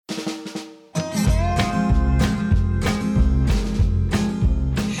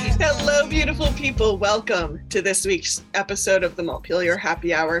beautiful people. Welcome to this week's episode of the Montpelier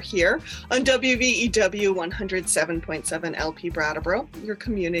Happy Hour here on WVEW 107.7 LP Brattleboro, your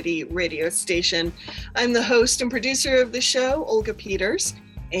community radio station. I'm the host and producer of the show, Olga Peters,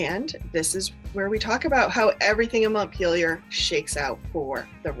 and this is where we talk about how everything in Montpelier shakes out for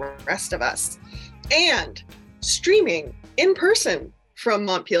the rest of us. And streaming in person from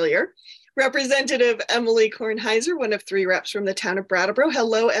Montpelier, Representative Emily Kornheiser, one of three reps from the town of Brattleboro.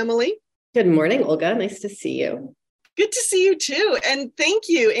 Hello, Emily. Good morning, Olga. Nice to see you. Good to see you too. And thank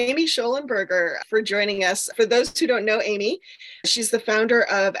you, Amy Schollenberger, for joining us. For those who don't know Amy, she's the founder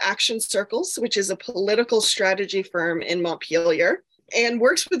of Action Circles, which is a political strategy firm in Montpelier, and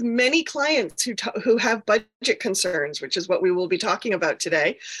works with many clients who have budget concerns, which is what we will be talking about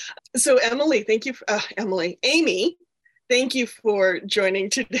today. So Emily, thank you. Amy, thank you for joining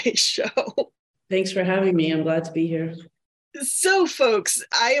today's show. Thanks for having me. I'm glad to be here. So folks,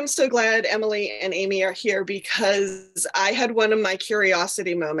 I am so glad Emily and Amy are here because I had one of my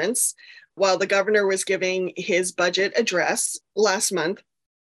curiosity moments while the governor was giving his budget address last month,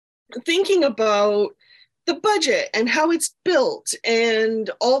 thinking about the budget and how it's built and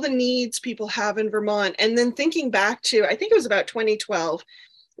all the needs people have in Vermont. And then thinking back to, I think it was about 2012,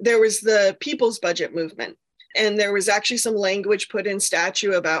 there was the People's Budget movement. And there was actually some language put in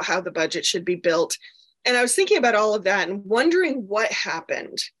statute about how the budget should be built. And I was thinking about all of that and wondering what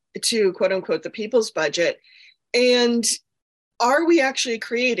happened to, quote unquote, the people's budget. And are we actually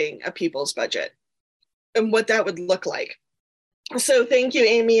creating a people's budget and what that would look like? So thank you,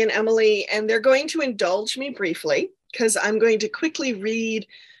 Amy and Emily. And they're going to indulge me briefly because I'm going to quickly read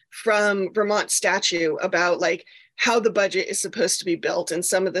from Vermont statute about how the budget is supposed to be built and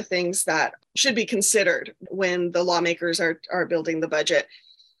some of the things that should be considered when the lawmakers are building the budget.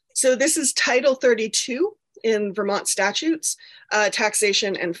 So this is Title 32 in Vermont statutes,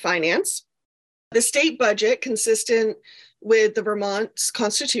 taxation and finance. The state budget, consistent with the Vermont's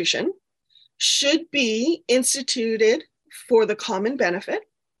constitution, should be instituted for the common benefit,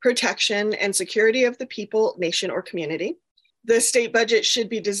 protection, and security of the people, nation, or community. The state budget should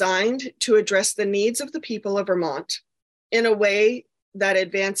be designed to address the needs of the people of Vermont in a way that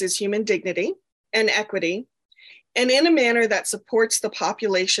advances human dignity and equity, and in a manner that supports the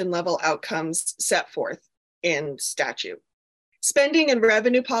population level outcomes set forth in statute. Spending and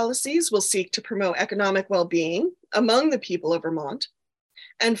revenue policies will seek to promote economic well-being among the people of Vermont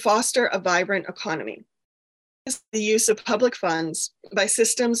and foster a vibrant economy. The use of public funds by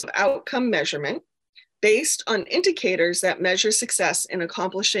systems of outcome measurement based on indicators that measure success in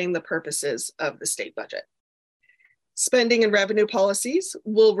accomplishing the purposes of the state budget. Spending and revenue policies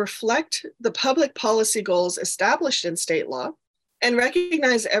will reflect the public policy goals established in state law and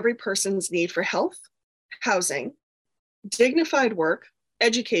recognize every person's need for health, housing, dignified work,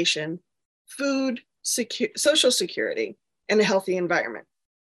 education, food, social security, and a healthy environment.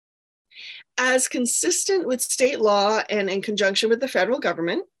 As consistent with state law and in conjunction with the federal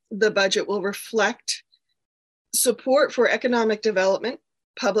government, the budget will reflect support for economic development,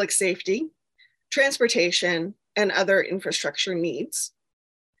 public safety, transportation, and other infrastructure needs.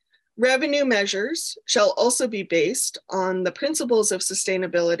 Revenue measures shall also be based on the principles of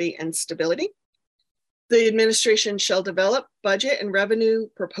sustainability and stability. The administration shall develop budget and revenue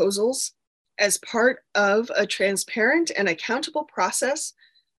proposals as part of a transparent and accountable process.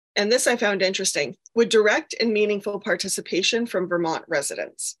 And this I found interesting, with direct and meaningful participation from Vermont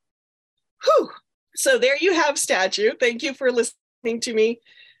residents. Whew. So there you have statute. Thank you for listening to me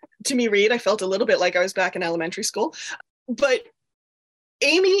read. I felt a little bit like I was back in elementary school. But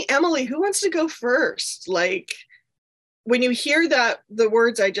Amy, Emily, who wants to go first? When you hear the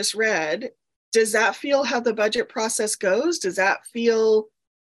words I just read, does that feel how the budget process goes? Does that feel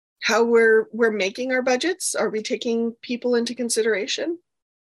how we're making our budgets? Are we taking people into consideration?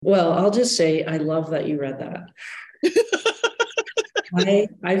 Well, I'll just say I love that you read that.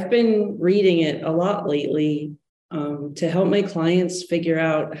 I've been reading it a lot lately to help my clients figure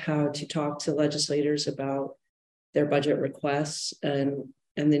out how to talk to legislators about their budget requests and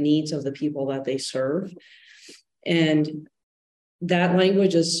the needs of the people that they serve. And that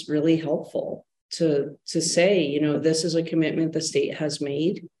language is really helpful to say, this is a commitment the state has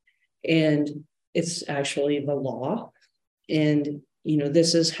made, and it's actually the law. And,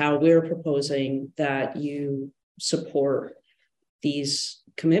 this is how we're proposing that you support these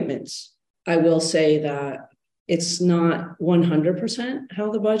commitments. I will say that it's not 100%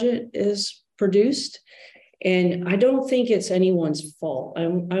 how the budget is produced. And I don't think it's anyone's fault.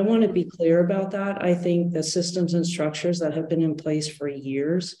 I want to be clear about that. I think the systems and structures that have been in place for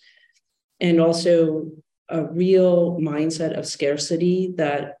years, and also a real mindset of scarcity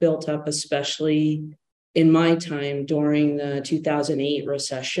that built up, especially in my time during the 2008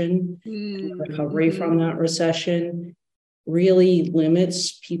 recession. Recovery from that recession really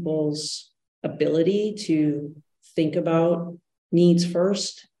limits people's ability to think about needs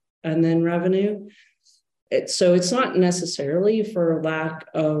first and then revenue. So it's not necessarily for lack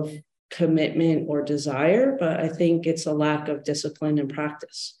of commitment or desire, but I think it's a lack of discipline and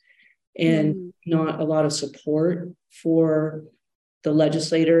practice, and not a lot of support for the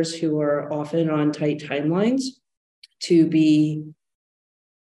legislators who are often on tight timelines to be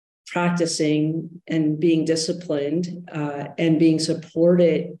practicing and being disciplined and being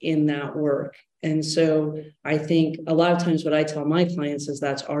supported in that work. And so I think a lot of times what I tell my clients is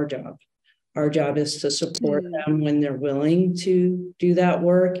that's our job. Our job is to support them when they're willing to do that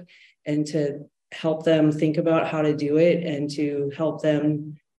work, and to help them think about how to do it, and to help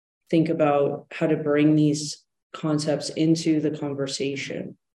them think about how to bring these concepts into the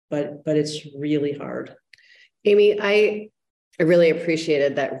conversation. But it's really hard. Amy, I really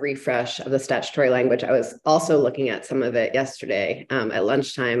appreciated that refresh of the statutory language. I was also looking at some of it yesterday at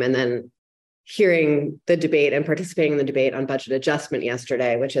lunchtime, and then hearing the debate and participating in the debate on budget adjustment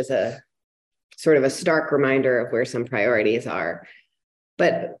yesterday, which is a sort of a stark reminder of where some priorities are.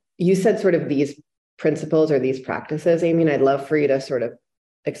 But you said sort of these principles or these practices, Amy, and I'd love for you to sort of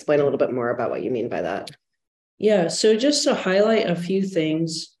explain a little bit more about what you mean by that. Yeah, so just to highlight a few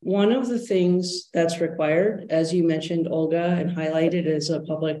things, one of the things that's required, as you mentioned, Olga, and highlighted, is a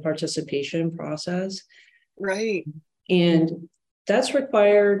public participation process. Right. And that's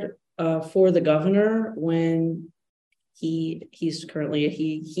required for the governor when he's currently,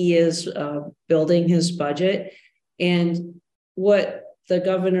 he is building his budget. And what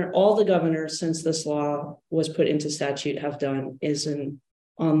all the governors since this law was put into statute have done is an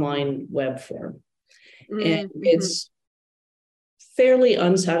online web form. And it's fairly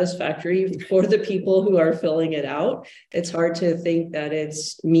unsatisfactory for the people who are filling it out. It's hard to think that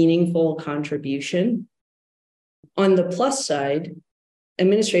it's meaningful contribution. On the plus side,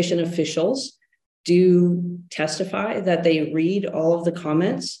 administration officials do testify that they read all of the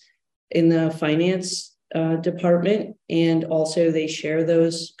comments in the finance department, and also they share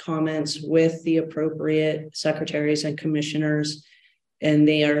those comments with the appropriate secretaries and commissioners, and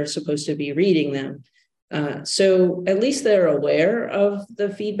they are supposed to be reading them. So at least they're aware of the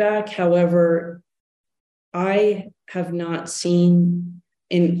feedback. However, I have not seen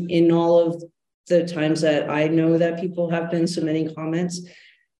in all of the times that I know that people have been submitting comments,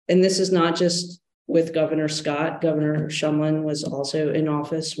 and this is not just with Governor Scott. Governor Shumlin was also in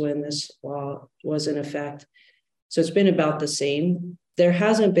office when this law was in effect. So it's been about the same. There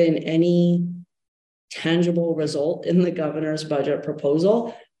hasn't been any tangible result in the governor's budget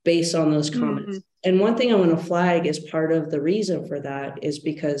proposal based on those comments. And one thing I want to flag is part of the reason for that is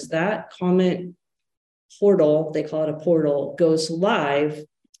because that comment portal, they call it a portal, goes live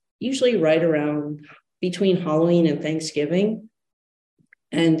usually right around between Halloween and Thanksgiving.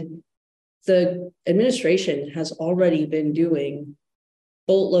 And the administration has already been doing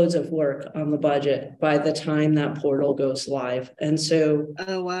boatloads of work on the budget by the time that portal goes live. And so,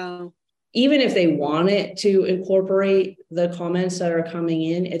 oh, wow. Even if they wanted to incorporate the comments that are coming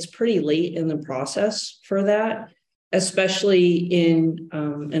in, it's pretty late in the process for that, especially in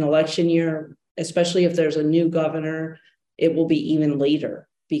an election year, especially if there's a new governor, it will be even later,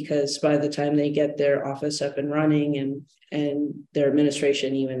 because by the time they get their office up and running and their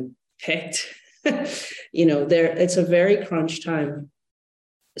administration even picked, it's a very crunch time.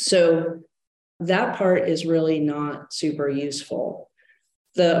 So that part is really not super useful.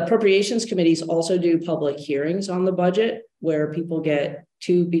 The appropriations committees also do public hearings on the budget where people get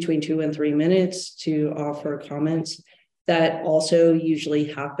between 2 and 3 minutes to offer comments. That also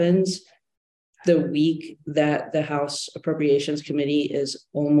usually happens the week that the House Appropriations Committee is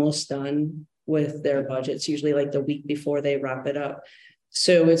almost done with their budgets, usually like the week before they wrap it up.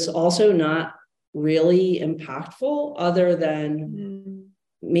 So it's also not really impactful, other than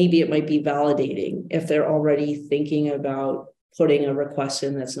maybe it might be validating if they're already thinking about putting a request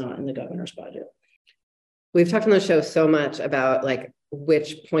in that's not in the governor's budget. We've talked on the show so much about like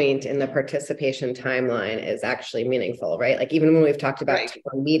which point in the participation timeline is actually meaningful, right? Like even when we've talked about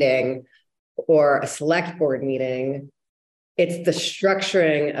town meeting or a select board meeting, it's the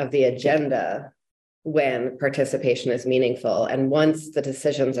structuring of the agenda when participation is meaningful. And once the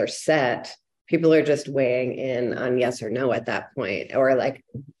decisions are set, people are just weighing in on yes or no at that point, or like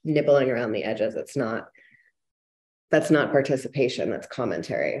nibbling around the edges. That's not participation, that's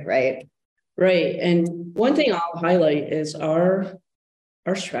commentary, right? Right. And one thing I'll highlight is our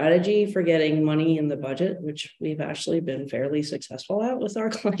our strategy for getting money in the budget, which we've actually been fairly successful at with our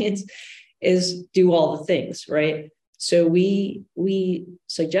clients, is do all the things, right? So we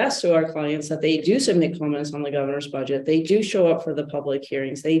suggest to our clients that they do submit comments on the governor's budget. They do show up for the public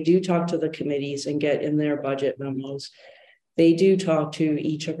hearings. They do talk to the committees and get in their budget memos. They do talk to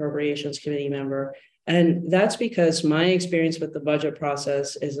each appropriations committee member. And that's because my experience with the budget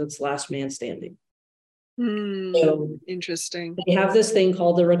process is it's last man standing. So interesting. They have this thing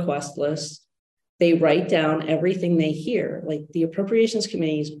called the request list. They write down everything they hear. Like the appropriations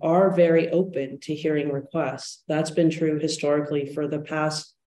committees are very open to hearing requests. That's been true historically for the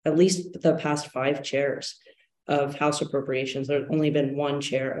past, at least the past 5 chairs of House appropriations. There's only been 1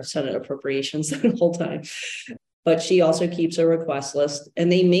 chair of Senate appropriations the whole time. But she also keeps a request list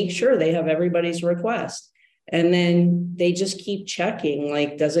and they make sure they have everybody's request. And then they just keep checking,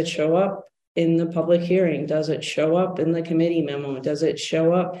 like, does it show up in the public hearing? Does it show up in the committee memo? Does it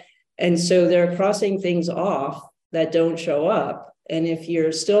show up? And so they're crossing things off that don't show up. And if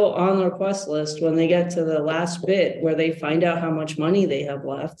you're still on the request list, when they get to the last bit where they find out how much money they have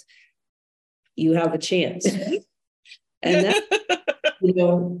left, you have a chance. And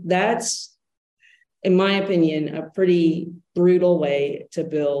that, that's, in my opinion, a pretty brutal way to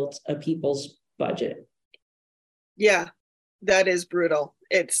build a people's budget. Yeah, that is brutal.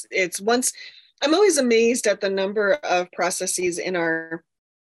 It's once, I'm always amazed at the number of processes in our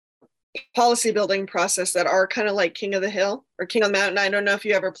policy building process that are kind of like King of the Hill or King of the Mountain. I don't know if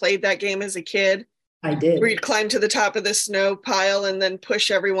you ever played that game as a kid. I did. Where you'd climb to the top of the snow pile and then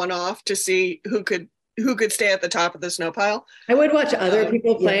push everyone off to see who could stay at the top of the snow pile. I would watch other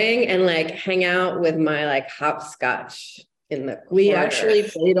people playing and like hang out with my like hopscotch in the corner. We actually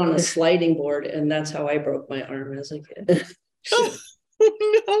played on a sliding board, and that's how I broke my arm as a kid. No.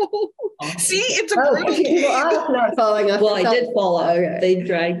 See, it's a brutal game. Not falling off. Well, I did fall off. Okay. They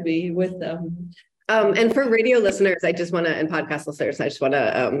dragged me with them. And for radio listeners, and podcast listeners, I just want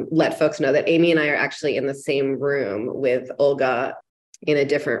to let folks know that Amy and I are actually in the same room with Olga in a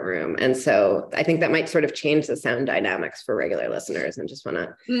different room. And so I think that might sort of change the sound dynamics for regular listeners, and just want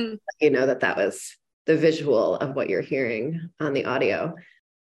to let you know that was the visual of what you're hearing on the audio.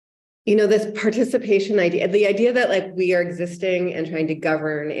 You know, this participation idea, the idea that like we are existing and trying to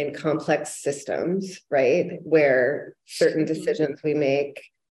govern in complex systems, right? Where certain decisions we make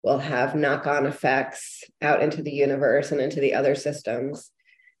will have knock-on effects out into the universe and into the other systems.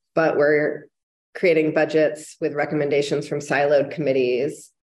 But we're creating budgets with recommendations from siloed committees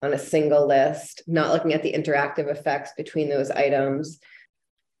on a single list, not looking at the interactive effects between those items.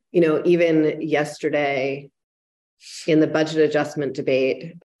 You know, even yesterday in the budget adjustment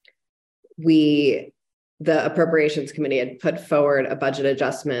debate, the appropriations committee had put forward a budget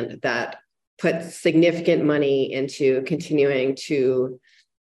adjustment that put significant money into continuing to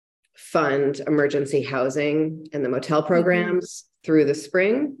fund emergency housing and the motel programs through the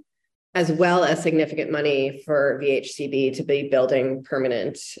spring, as well as significant money for VHCB to be building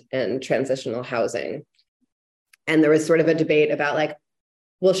permanent and transitional housing. And there was sort of a debate about like,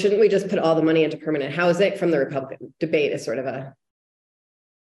 well, shouldn't we just put all the money into permanent housing? From the Republican debate is sort of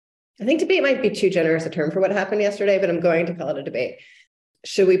I think debate might be too generous a term for what happened yesterday, but I'm going to call it a debate.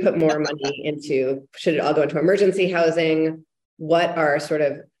 Should we put more money should it all go into emergency housing? What are sort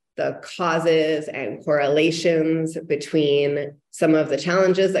of the causes and correlations between some of the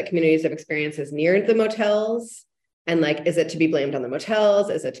challenges that communities have experienced as near the motels? And like, is it to be blamed on the motels?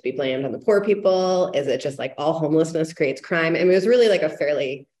 Is it to be blamed on the poor people? Is it just like all homelessness creates crime? I mean, it was really like a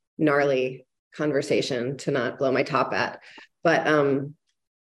fairly gnarly conversation to not blow my top at. But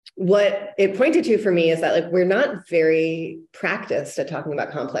what it pointed to for me is that like we're not very practiced at talking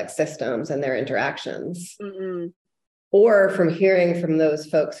about complex systems and their interactions. Or from hearing from those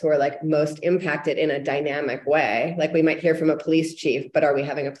folks who are like most impacted in a dynamic way. Like we might hear from a police chief, but are we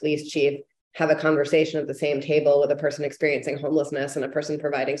having a police chief have a conversation at the same table with a person experiencing homelessness and a person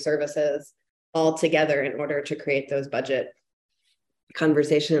providing services all together in order to create those budget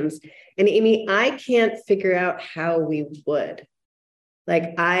conversations? And Amy, I can't figure out how we would.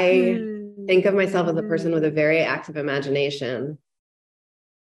 Like I think of myself as a person with a very active imagination.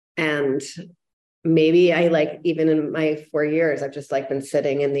 And maybe I like, even in my 4 years, I've just like been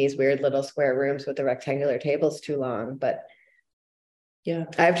sitting in these weird little square rooms with the rectangular tables too long, but yeah,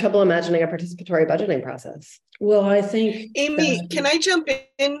 I have trouble imagining a participatory budgeting process. Well, I think Amy, can I jump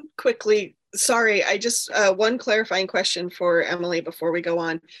in quickly? Sorry, I just, one clarifying question for Emily before we go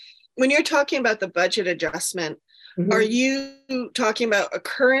on. When you're talking about the budget adjustment, are you talking about a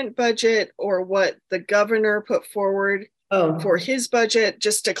current budget or what the governor put forward for his budget?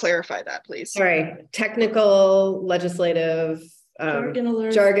 Just to clarify that, please. Sorry, technical, legislative,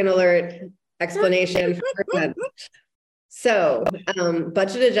 jargon alert explanation. So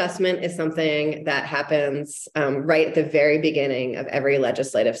budget adjustment is something that happens right at the very beginning of every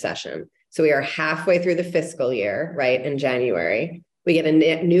legislative session. So we are halfway through the fiscal year, right, in January. We get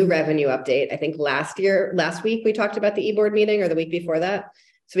a new revenue update. I think last week we talked about the e-board meeting, or the week before that.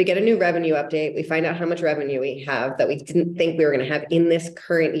 So we get a new revenue update. We find out how much revenue we have that we didn't think we were going to have in this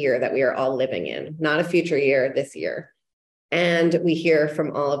current year that we are all living in, not a future year, this year. And we hear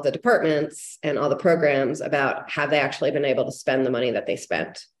from all of the departments and all the programs about have they actually been able to spend the money that they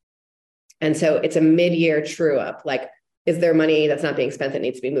spent. And so it's a mid-year true up. Like, is there money that's not being spent that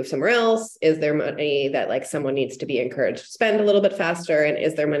needs to be moved somewhere else? Is there money that like someone needs to be encouraged to spend a little bit faster? And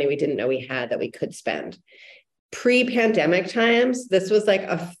is there money we didn't know we had that we could spend? Pre-pandemic times, this was like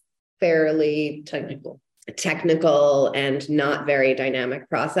a fairly technical and not very dynamic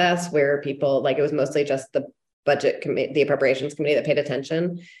process where people, like, it was mostly just the budget committee, the appropriations committee that paid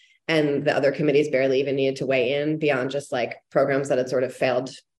attention, and the other committees barely even needed to weigh in beyond just like programs that had sort of failed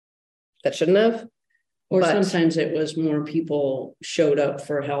that shouldn't have. Or sometimes it was more people showed up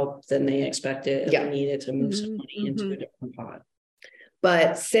for help than they expected and needed to move some money into a different pot.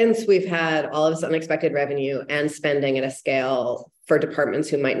 But since we've had all of this unexpected revenue and spending at a scale for departments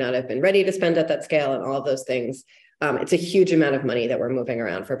who might not have been ready to spend at that scale and all of those things, it's a huge amount of money that we're moving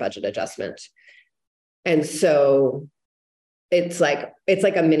around for budget adjustment. And so it's like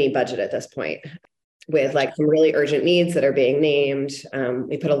a mini budget at this point with like some really urgent needs that are being named.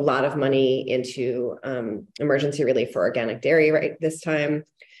 We put a lot of money into emergency relief for organic dairy right this time.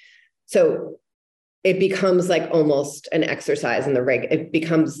 So it becomes like almost an exercise in the it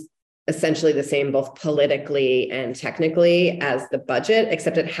becomes essentially the same both politically and technically as the budget,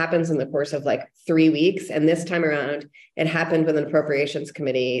 except it happens in the course of like 3 weeks. And this time around, it happened with an appropriations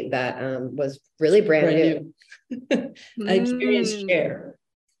committee that was really brand new. I experienced chair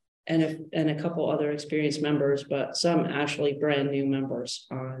and a couple other experienced members, but some actually brand new members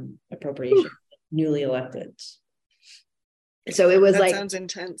on appropriation, newly elected. So it was that like, sounds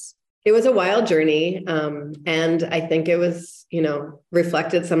intense. It was a wild journey. And I think it was,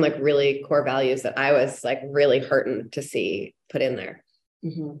 reflected some like really core values that I was like really heartened to see put in there.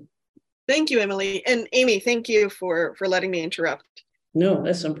 Mm-hmm. Thank you, Emily. And Amy, thank you for letting me interrupt. No,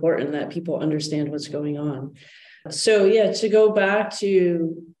 that's important that people understand what's going on. So yeah, to go back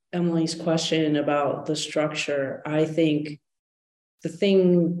to Emily's question about the structure, I think the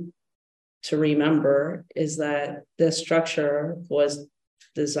thing to remember is that the structure was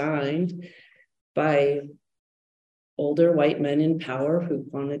designed by older white men in power who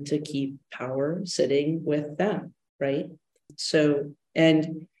wanted to keep power sitting with them, right? So,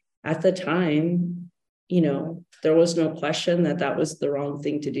 and at the time, there was no question that that was the wrong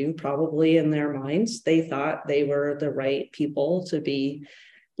thing to do, probably in their minds. They thought they were the right people to be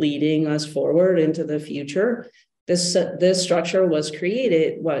leading us forward into the future. This structure was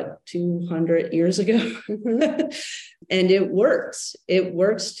created, 200 years ago? And it works. It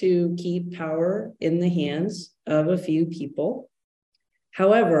works to keep power in the hands of a few people.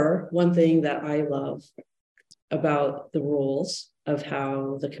 However, one thing that I love about the rules of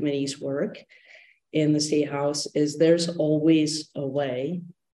how the committees work in the State House is there's always a way,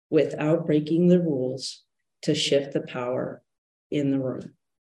 without breaking the rules, to shift the power in the room.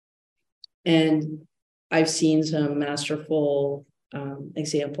 And I've seen some masterful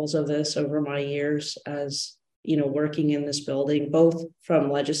examples of this over my years as, working in this building, both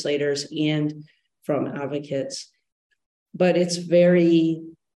from legislators and from advocates. But it's very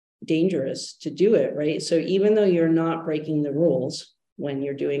dangerous to do it, right? So even though you're not breaking the rules when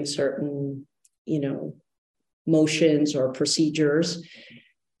you're doing certain, motions or procedures,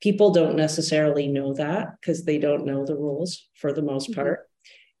 people don't necessarily know that because they don't know the rules for the most part.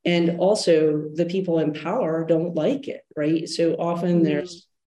 And also the people in power don't like it, right? So often there's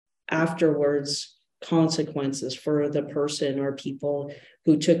afterwards consequences for the person or people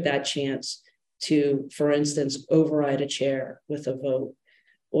who took that chance to, for instance, override a chair with a vote,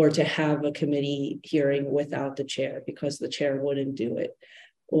 or to have a committee hearing without the chair because the chair wouldn't do it.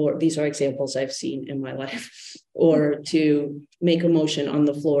 Or these are examples I've seen in my life, or to make a motion on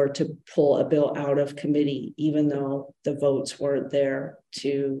the floor to pull a bill out of committee, even though the votes weren't there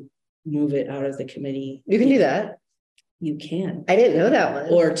to move it out of the committee. You can do that. You can. I didn't know that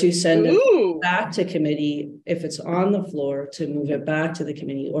one. Or to send it back to committee if it's on the floor, to move it back to the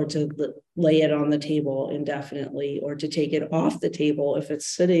committee, or to lay it on the table indefinitely, or to take it off the table if it's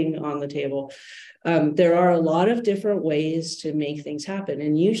sitting on the table. There are a lot of different ways to make things happen.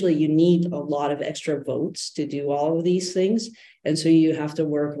 And usually you need a lot of extra votes to do all of these things. And so you have to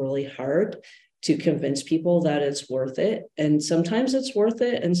work really hard to convince people that it's worth it. And sometimes it's worth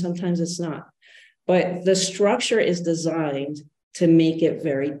it and sometimes it's not. But the structure is designed to make it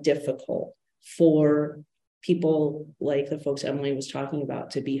very difficult for people like the folks Emily was talking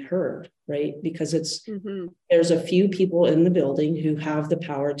about to be heard, right? Because there's a few people in the building who have the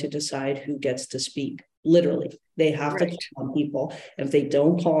power to decide who gets to speak. Literally, they have to call on people. If they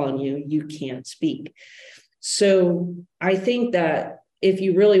don't call on you, you can't speak. So I think that if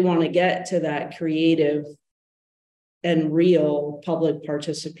you really want to get to that creative and real public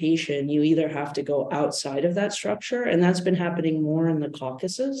participation, you either have to go outside of that structure, and that's been happening more in the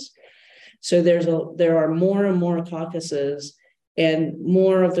caucuses. So there are more and more caucuses, and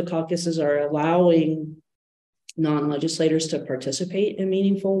more of the caucuses are allowing non-legislators to participate in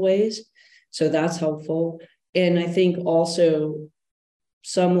meaningful ways. So that's helpful. And I think also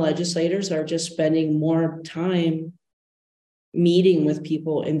some legislators are just spending more time meeting with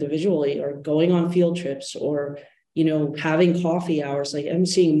people individually, or going on field trips, or having coffee hours. Like, I'm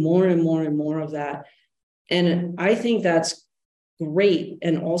seeing more and more and more of that. And I think that's great,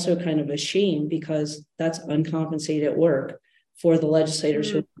 and also kind of a shame, because that's uncompensated work for the legislators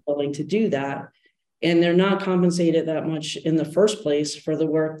who are willing to do that. And they're not compensated that much in the first place for the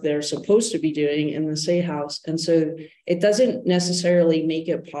work they're supposed to be doing in the State House. And so it doesn't necessarily make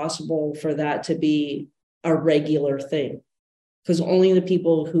it possible for that to be a regular thing, because only the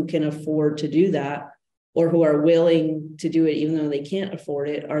people who can afford to do that, or who are willing to do it even though they can't afford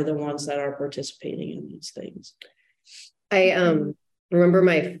it, are the ones that are participating in these things. I remember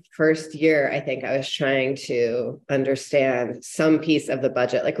my first year, I think I was trying to understand some piece of the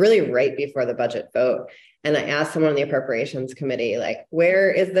budget, like really right before the budget vote. And I asked someone on the appropriations committee, like, where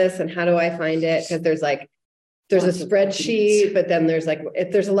is this and how do I find it? Because there's a spreadsheet, but then there's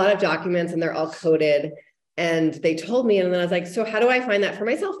a lot of documents and they're all coded. And they told me, and then I was like, so how do I find that for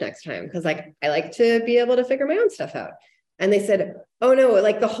myself next time? Because I like to be able to figure my own stuff out. And they said, oh no,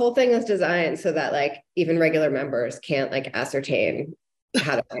 the whole thing is designed so that even regular members can't ascertain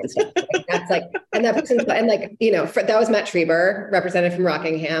how to find stuff. And that person, that was Matt Schreiber, representative from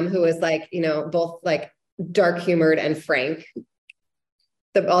Rockingham, who was both dark humored and frank.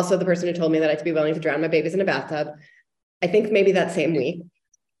 Also the person who told me that I had to be willing to drown my babies in a bathtub. I think maybe that same week,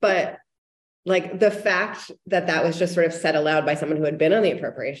 but the fact that that was just sort of said aloud by someone who had been on the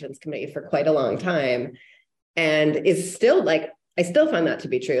appropriations committee for quite a long time, and is still I still find that to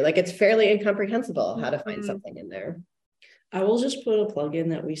be true. It's fairly incomprehensible how to find something in there. I will just put a plug in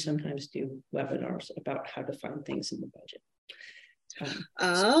that we sometimes do webinars about how to find things in the budget.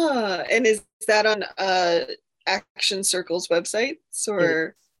 And is that on Action Circle's websites,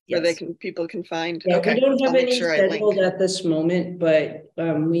 or where people can find? Yeah, okay, we don't have any scheduled at this moment, but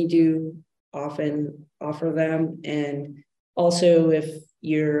we do often offer them. And also, if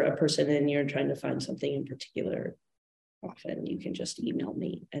you're a person and you're trying to find something in particular, often you can just email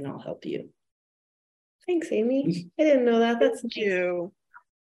me and I'll help you. Thanks, Amy. I didn't know that. That's Thank you.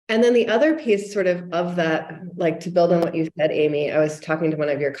 And then the other piece sort of that, to build on what you said, Amy, I was talking to one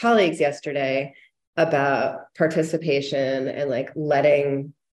of your colleagues yesterday about participation and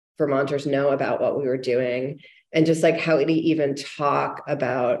letting Vermonters know about what we were doing, and just how to even talk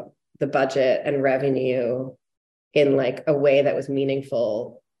about the budget and revenue in a way that was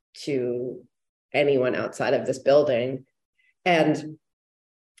meaningful to anyone outside of this building. And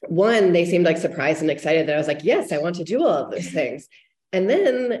one, they seemed surprised and excited that I was yes, I want to do all of those things. And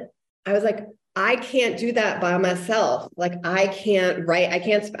then I was I can't do that by myself. I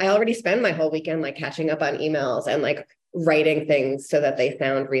already spend my whole weekend catching up on emails and writing things so that they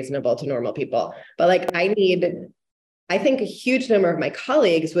sound reasonable to normal people. But I think a huge number of my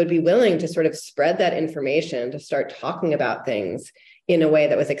colleagues would be willing to sort of spread that information, to start talking about things in a way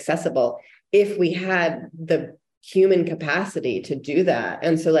that was accessible, if we had the human capacity to do that.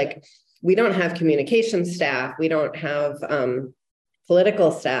 And so we don't have communication staff, we don't have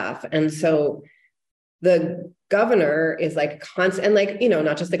political staff. And so the governor is constant, and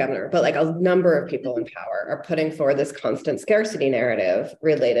not just the governor, but a number of people in power are putting forward this constant scarcity narrative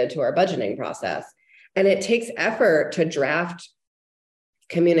related to our budgeting process. And it takes effort to draft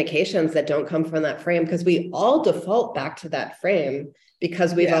communications that don't come from that frame, because we all default back to that frame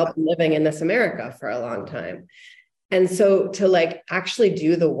because we've all been living in this America for a long time. And so to actually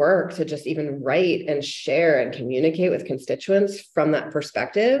do the work to just even write and share and communicate with constituents from that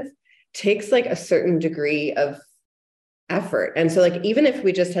perspective takes a certain degree of effort. And so even if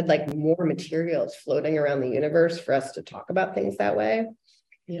we just had more materials floating around the universe for us to talk about things that way,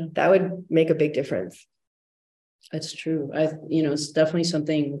 that would make a big difference. That's true. It's definitely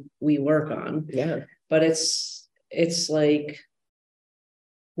something we work on. Yeah. But it's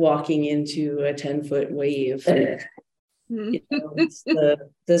walking into a 10-foot wave. It's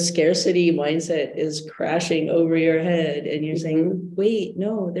the scarcity mindset is crashing over your head, and you're saying, wait,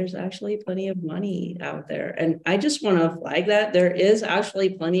 no, there's actually plenty of money out there. And I just want to flag that there is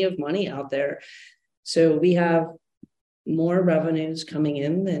actually plenty of money out there. So we have more revenues coming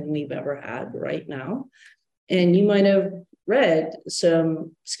in than we've ever had right now. And you might have read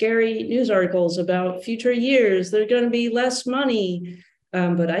some scary news articles about future years. There's going to be less money.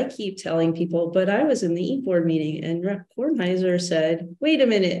 But I keep telling people, but I was in the e-board meeting and Rep. Kornheiser said, wait a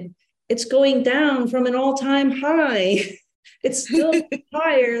minute, it's going down from an all-time high. It's still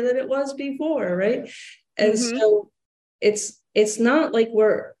higher than it was before, right? And so it's not like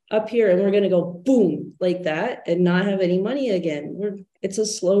we're up here and we're going to go boom like that and not have any money again. It's a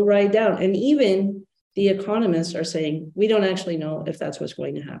slow ride down. And even the economists are saying, we don't actually know if that's what's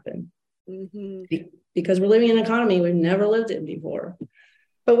going to happen. Because we're living in an economy we've never lived in before.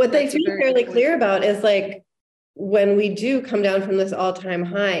 But what they seem fairly clear about is like, when we do come down from this all-time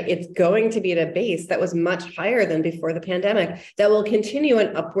high, it's going to be at a base that was much higher than before the pandemic, that will continue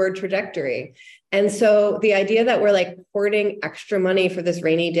an upward trajectory. And so the idea that we're like hoarding extra money for this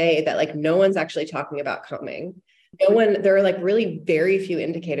rainy day that like no one's actually talking about coming. There are like really very few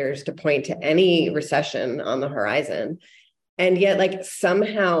indicators to point to any recession on the horizon. And yet like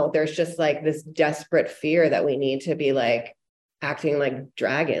somehow there's just like this desperate fear that we need to be like acting like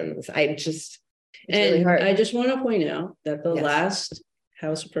dragons. It's really hard. I just want to point out that the last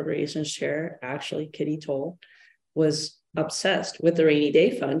House Appropriations Chair, actually Kitty Toll, was obsessed with the rainy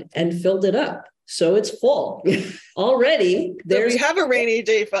day fund and filled it up. So it's full already. We have a rainy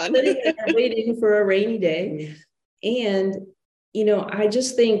day fund. Waiting for a rainy day. And, I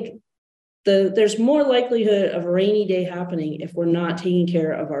just think there's more likelihood of a rainy day happening if we're not taking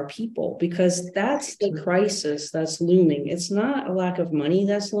care of our people, because that's the crisis that's looming. It's not a lack of money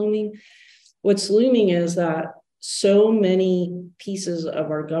that's looming. What's looming is that so many pieces of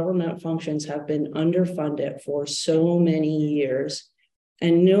our government functions have been underfunded for so many years,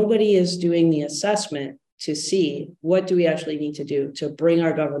 and nobody is doing the assessment to see what do we actually need to do to bring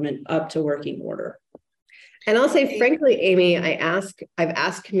our government up to working order. And I'll say, frankly, Amy, I've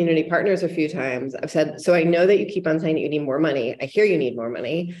asked community partners a few times. I've said, so I know that you keep on saying that you need more money. I hear you need more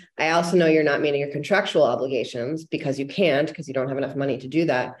money. I also know you're not meeting your contractual obligations because you can't, because you don't have enough money to do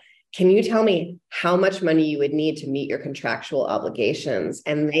that. Can you tell me how much money you would need to meet your contractual obligations?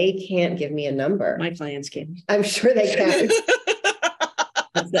 And they can't give me a number. My clients can. I'm sure they can.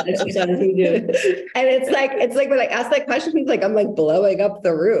 That's the exercise we do. And it's like when I ask that question, it's like I'm like blowing up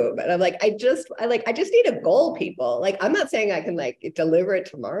the room. And I'm like, I just need a goal, people. Like, I'm not saying I can like deliver it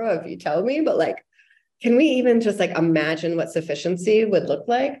tomorrow if you tell me, but like, can we even just like imagine what sufficiency would look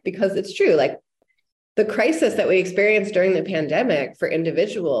like? Because it's true, like the crisis that we experienced during the pandemic for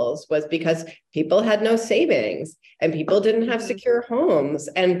individuals was because people had no savings and people didn't have secure homes,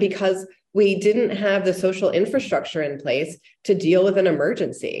 and because we didn't have the social infrastructure in place to deal with an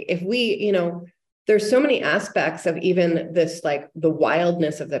emergency. If we, there's so many aspects of even this, like the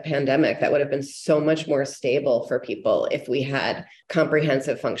wildness of the pandemic that would have been so much more stable for people if we had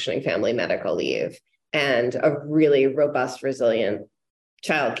comprehensive functioning family medical leave and a really robust, resilient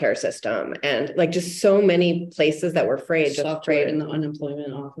childcare system, and like just so many places that were frayed, in the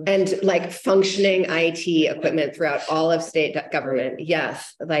unemployment office, and like functioning IT equipment throughout all of state government.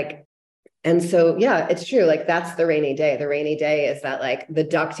 Yes, like. And so, yeah, it's true. Like that's the rainy day. The rainy day is that like the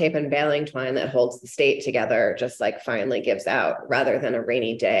duct tape and baling twine that holds the state together just like finally gives out, rather than a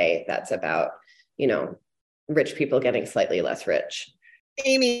rainy day that's about, rich people getting slightly less rich.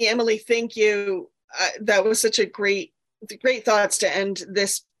 Amy, Emily, thank you. That was such a great thoughts to end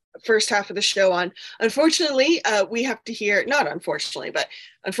this first half of the show on. Unfortunately, we have to hear, not unfortunately, but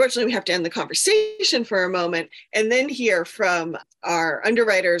unfortunately, we have to end the conversation for a moment and then hear from our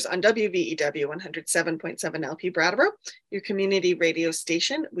underwriters on WVEW 107.7 LP Brattleboro, your community radio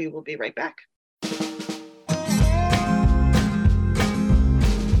station. We will be right back.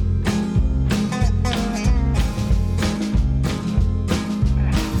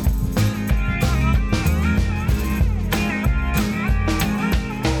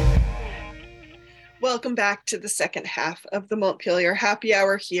 Welcome back to the second half of the Montpelier Happy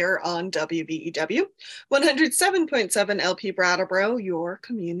Hour here on WVEW 107.7 LP Brattleboro, your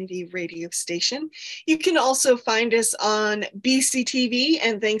community radio station. You can also find us on BCTV,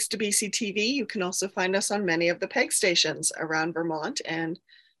 and thanks to BCTV, you can also find us on many of the PEG stations around Vermont and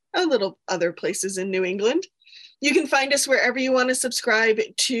a little other places in New England. You can find us wherever you want to subscribe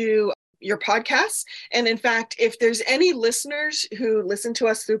to your podcasts. And in fact, if there's any listeners who listen to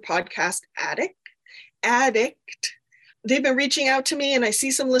us through Podcast Addict, they've been reaching out to me, and I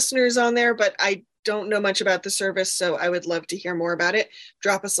see some listeners on there, but I don't know much about the service, so I would love to hear more about it.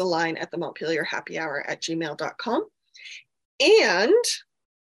 Drop us a line at the montpelierhappyhour@gmail.com. And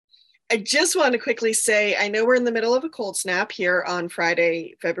I just want to quickly say, I know we're in the middle of a cold snap here on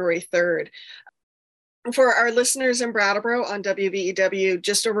Friday, February 3rd. For our listeners in Brattleboro on WVEW,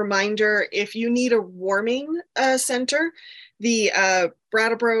 just a reminder, if you need a warming center, the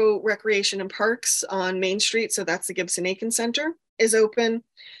Brattleboro Recreation and Parks on Main Street, so that's the Gibson Aiken Center, is open.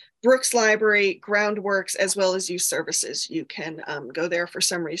 Brooks Library, Groundworks, as well as youth services. You can go there for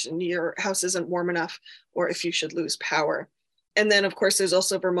some reason your house isn't warm enough, or if you should lose power. And then, of course, there's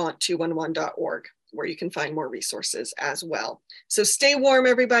also Vermont211.org, where you can find more resources as well. So stay warm,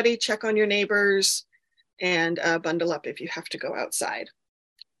 everybody. Check on your neighbors, and bundle up if you have to go outside.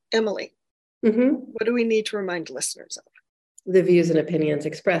 Emily, what do we need to remind listeners of? The views and opinions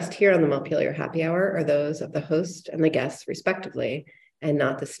expressed here on the Montpelier Happy Hour are those of the host and the guests, respectively, and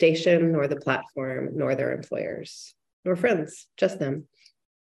not the station, nor the platform, nor their employers, nor friends, just them.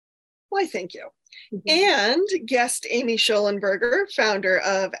 Why, thank you. And guest Amy Schollenberger, founder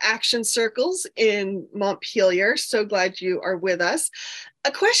of Action Circles in Montpelier. So glad you are with us.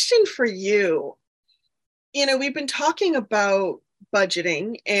 A question for you. You know, we've been talking about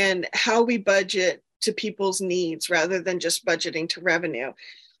budgeting and how we budget to people's needs rather than just budgeting to revenue.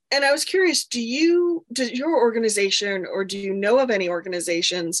 And I was curious, does your organization, or do you know of any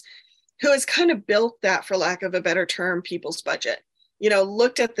organizations who has kind of built that, for lack of a better term, people's budget? You know,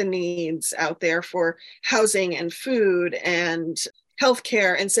 looked at the needs out there for housing and food and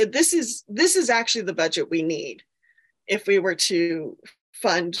healthcare and said, this is actually the budget we need if we were to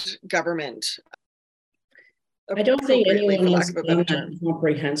fund government. I don't think anyone has done that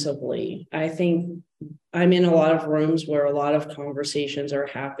comprehensively. I think I'm in a lot of rooms where a lot of conversations are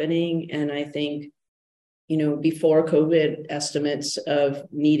happening. And I think, you know, before COVID, estimates of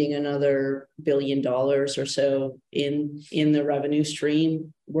needing another $1 billion or so in the revenue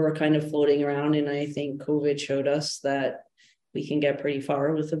stream were kind of floating around. And I think COVID showed us that we can get pretty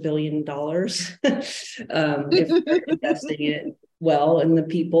far with $1 billion if we're investing it well in the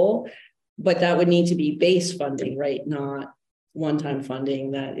people. But that would need to be base funding, right? Not one-time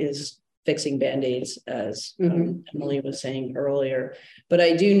funding that is fixing Band-Aids, as Emily was saying earlier. But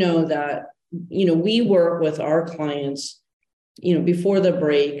I do know that, you know, we work with our clients. You know, before the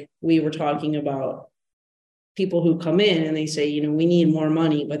break, we were talking about people who come in and they say, you know, we need more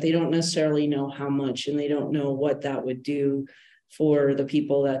money, but they don't necessarily know how much, and they don't know what that would do for the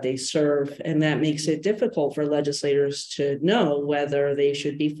people that they serve. And that makes it difficult for legislators to know whether they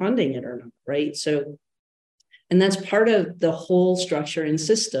should be funding it or not, right? So, and that's part of the whole structure and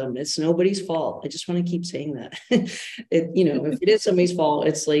system. It's nobody's fault. I just want to keep saying that. You know, if it is somebody's fault,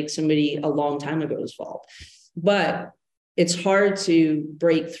 it's like somebody a long time ago's fault. But it's hard to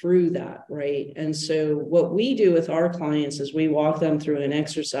break through that, right? And so what we do with our clients is we walk them through an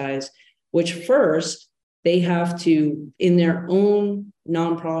exercise, which first, they have to, in their own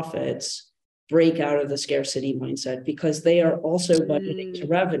nonprofits, break out of the scarcity mindset, because they are also budgeting to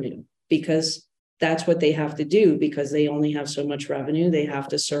revenue, because that's what they have to do, because they only have so much revenue. They have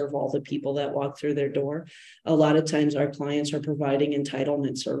to serve all the people that walk through their door. A lot of times our clients are providing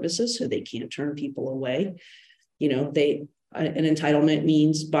entitlement services, so they can't turn people away. You know, an entitlement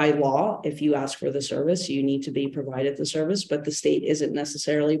means by law, if you ask for the service, you need to be provided the service, but the state isn't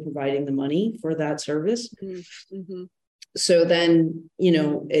necessarily providing the money for that service. Mm-hmm. So then, you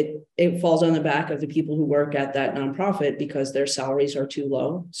know, it falls on the back of the people who work at that nonprofit, because their salaries are too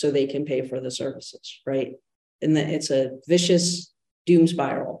low, so they can pay for the services, right? And that it's a vicious doom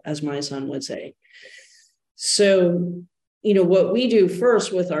spiral, as my son would say. So, you know, what we do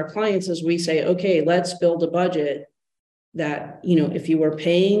first with our clients is we say, okay, let's build a budget that, you know, if you were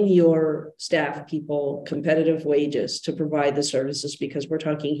paying your staff people competitive wages to provide the services, because we're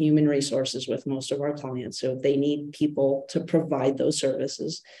talking human resources with most of our clients, so they need people to provide those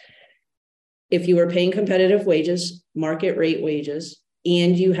services. If you were paying competitive wages, market rate wages,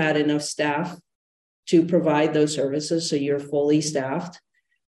 and you had enough staff to provide those services, so you're fully staffed,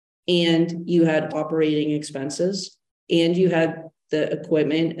 and you had operating expenses, and you had the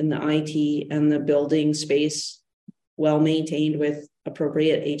equipment and the IT and the building space well maintained with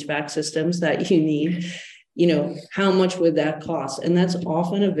appropriate HVAC systems that you need, you know, how much would that cost? And that's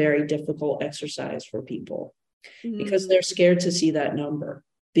often a very difficult exercise for people, because they're scared to see that number,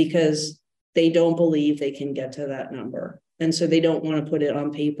 because they don't believe they can get to that number. And so they don't want to put it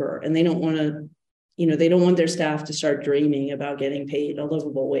on paper, and they don't want to, you know, they don't want their staff to start dreaming about getting paid a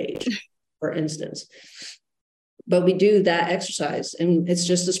livable wage, for instance. But we do that exercise, and it's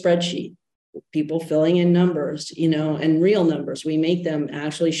just a spreadsheet. people filling in numbers, and real numbers. We make them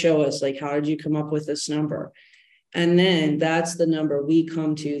actually show us, like, how did you come up with this number? And then that's the number we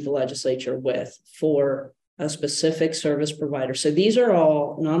come to the legislature with for a specific service provider. So these are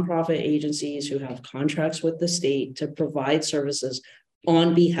all nonprofit agencies who have contracts with the state to provide services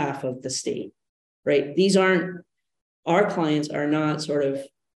on behalf of the state, right? Our clients are not sort of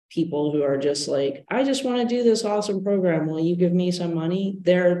people who are just like, I just want to do this awesome program. Will you give me some money?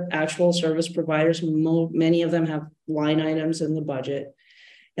 They're actual service providers. Many of them have line items in the budget,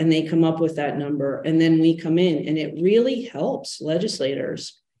 and they come up with that number. And then we come in, and it really helps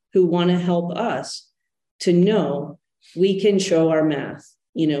legislators who want to help us to know we can show our math.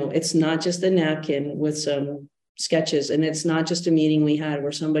 It's not just a napkin with some sketches, and it's not just a meeting we had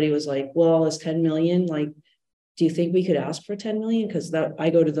where somebody was like, well, is 10 million, like, do you think we could ask for 10 million? Because I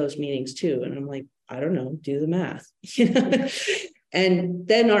go to those meetings too. And I'm like, I don't know, do the math. And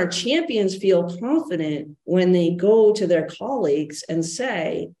then our champions feel confident when they go to their colleagues and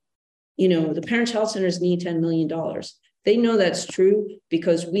say, the Parent Child Centers need $10 million. They know that's true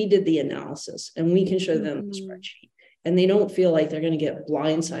because we did the analysis and we can show them the spreadsheet. And they don't feel like they're going to get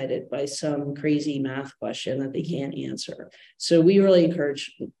blindsided by some crazy math question that they can't answer. So we really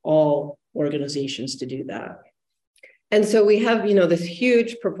encourage all organizations to do that. And so we have, this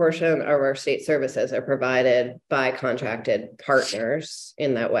huge proportion of our state services are provided by contracted partners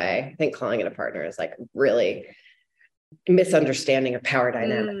in that way. I think calling it a partner is like really misunderstanding of power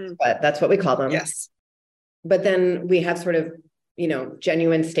dynamics, but that's what we call them. Yes. But then we have sort of,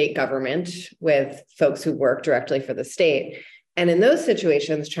 genuine state government with folks who work directly for the state. And in those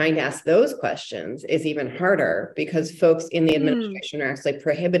situations, trying to ask those questions is even harder because folks in the administration are actually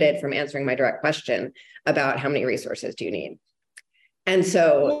prohibited from answering my direct question about how many resources do you need. And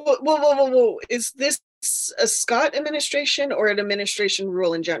so, whoa. Is this a Scott administration or an administration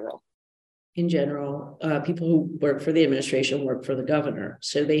rule in general? In general, people who work for the administration work for the governor.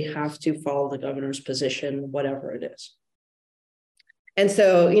 So they have to follow the governor's position, whatever it is. And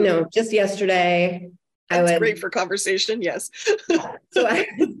so, just yesterday, That's great for conversation. Yes. So,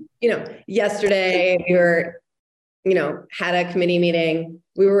 yesterday we were, had a committee meeting.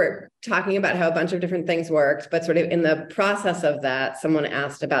 We were talking about how a bunch of different things worked, but sort of in the process of that, someone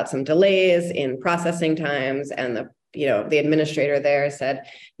asked about some delays in processing times, and the administrator there said,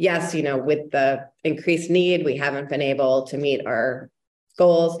 yes, with the increased need, we haven't been able to meet our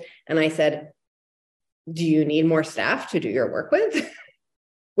goals. And I said, do you need more staff to do your work with?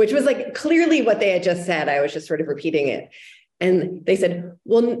 Which was like clearly what they had just said. I was just sort of repeating it. And they said,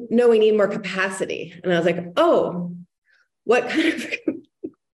 well, no, we need more capacity. And I was like, oh, what kind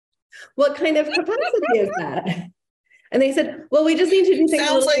of capacity is that? And they said, well, we just need to do things.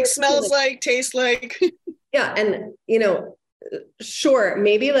 Sounds like, smells like, tastes like. Yeah. And, sure,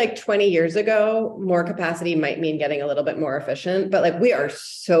 maybe like 20 years ago, more capacity might mean getting a little bit more efficient, but like we are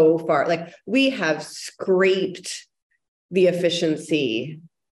so far, like we have scraped the efficiency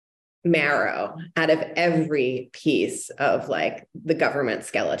marrow out of every piece of like the government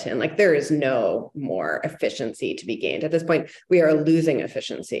skeleton. Like there is no more efficiency to be gained. At this point, we are losing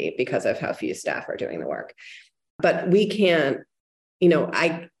efficiency because of how few staff are doing the work. But we can't,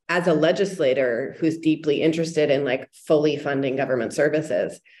 as a legislator who's deeply interested in like fully funding government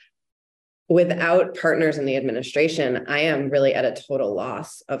services, without partners in the administration, I am really at a total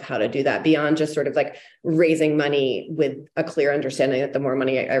loss of how to do that beyond just sort of like raising money with a clear understanding that the more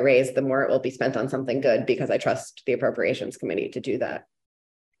money I raise, the more it will be spent on something good because I trust the appropriations committee to do that.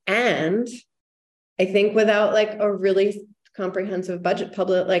 And I think without like a really comprehensive budget,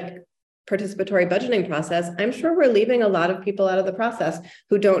 public, like participatory budgeting process, I'm sure we're leaving a lot of people out of the process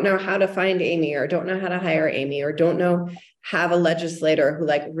who don't know how to find Amy or don't know how to hire Amy or don't know, have a legislator who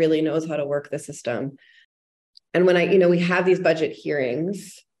like really knows how to work the system. And when we have these budget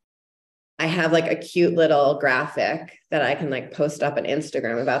hearings, I have like a cute little graphic that I can like post up on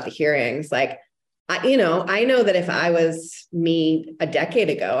Instagram about the hearings. Like, I know that if I was me a decade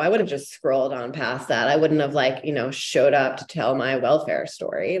ago, I would have just scrolled on past that. I wouldn't have like, showed up to tell my welfare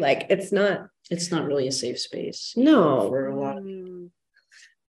story. Like it's not really a safe space. No. For a lot of people.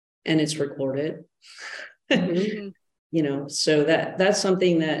 And it's recorded. So that's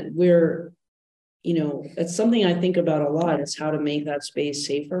something that we're, it's something I think about a lot is how to make that space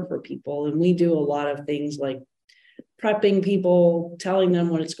safer for people. And we do a lot of things like prepping people, telling them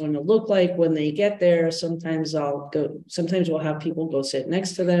what it's going to look like when they get there. Sometimes we'll have people go sit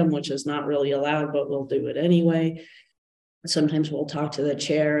next to them, which is not really allowed, but we'll do it anyway. Sometimes we'll talk to the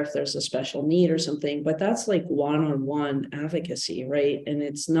chair if there's a special need or something, but that's like one-on-one advocacy, right? And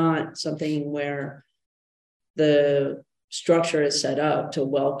it's not something where the structure is set up to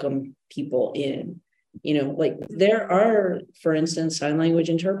welcome people in. Like there are, for instance, sign language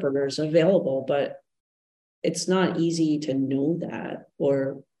interpreters available, but it's not easy to know that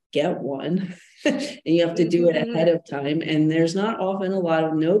or get one. And you have to do it ahead of time. And there's not often a lot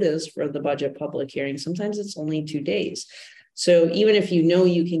of notice for the budget public hearing. Sometimes it's only 2 days. So even if you know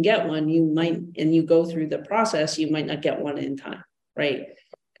you can get one, you might, and you go through the process, you might not get one in time, right?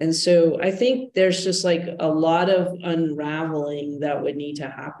 And so I think there's just like a lot of unraveling that would need to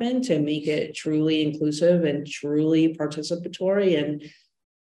happen to make it truly inclusive and truly participatory. And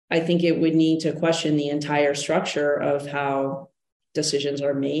I think it would need to question the entire structure of how decisions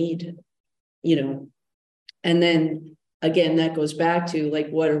are made, and then again, that goes back to like,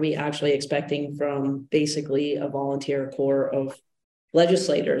 what are we actually expecting from basically a volunteer corps of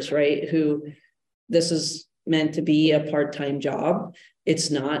legislators, right? Who this is meant to be a part-time job.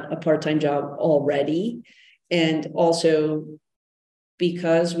 It's not a part-time job already. And also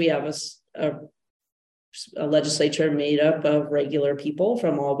because we have a legislature made up of regular people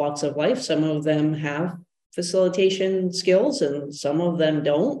from all walks of life, some of them have facilitation skills and some of them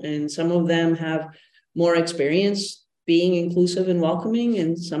don't. And some of them have more experience being inclusive and welcoming,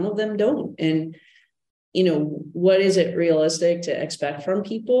 and some of them don't. And, what is it realistic to expect from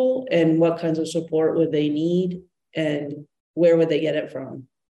people, and what kinds of support would they need, and where would they get it from?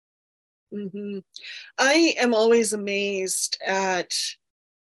 I am always amazed at,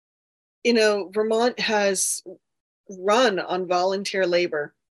 Vermont has run on volunteer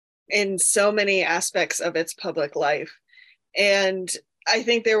labor in so many aspects of its public life. And I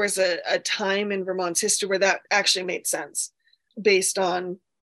think there was a time in Vermont's history where that actually made sense based on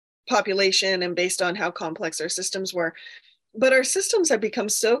population and based on how complex our systems were. But our systems have become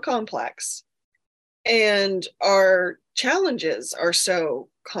so complex and our challenges are so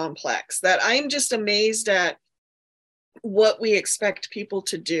complex that I'm just amazed at what we expect people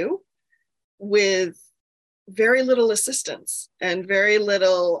to do with very little assistance and very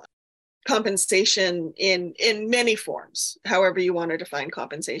little compensation in many forms, however you want to define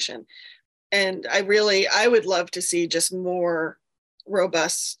compensation. And I would love to see just more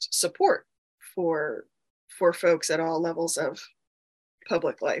robust support for folks at all levels of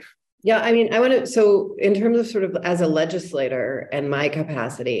public life. Yeah, I mean, so in terms of sort of as a legislator and my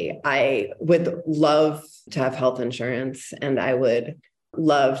capacity, I would love to have health insurance, and I would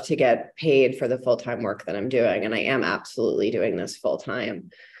love to get paid for the full-time work that I'm doing. And I am absolutely doing this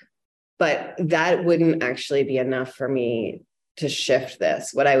full-time. But that wouldn't actually be enough for me to shift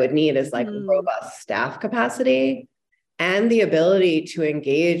this. What I would need is like robust staff capacity and the ability to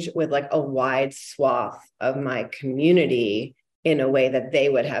engage with like a wide swath of my community in a way that they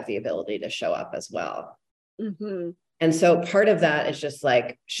would have the ability to show up as well. And so part of that is just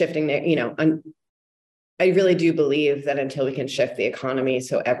like shifting I really do believe that until we can shift the economy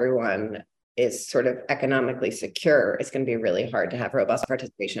so everyone is sort of economically secure, it's going to be really hard to have robust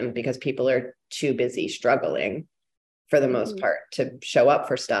participation because people are too busy struggling for the most part to show up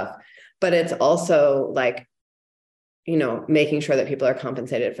for stuff. But it's also like, making sure that people are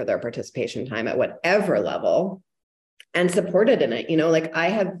compensated for their participation time at whatever level and supported in it. Like I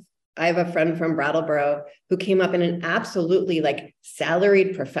have a friend from Brattleboro who came up in an absolutely like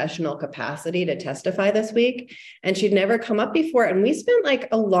salaried professional capacity to testify this week. And she'd never come up before. And we spent like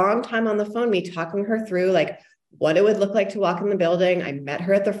a long time on the phone, me talking her through like what it would look like to walk in the building. I met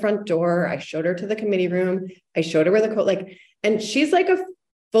her at the front door. I showed her to the committee room. I showed her where the code, and she's like a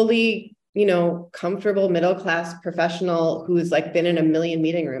fully, comfortable middle-class professional who's like been in a million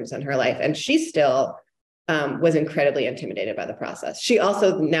meeting rooms in her life. And she still was incredibly intimidated by the process. She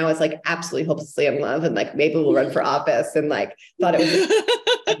also now is like absolutely hopelessly in love and like maybe will run for office and like thought it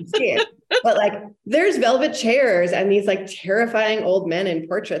was but like there's velvet chairs and these like terrifying old men in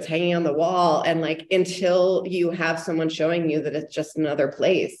portraits hanging on the wall. And like until you have someone showing you that it's just another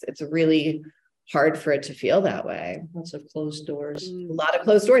place, it's really hard for it to feel that way. Lots of closed doors. A lot of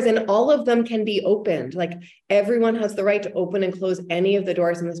closed doors, and all of them can be opened. Like everyone has the right to open and close any of the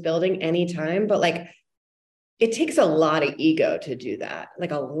doors in this building anytime, but like it takes a lot of ego to do that,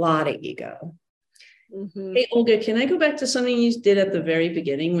 like a lot of ego. Hey, Olga, can I go back to something you did at the very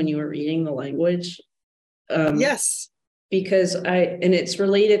beginning when you were reading the language? Yes. Because and it's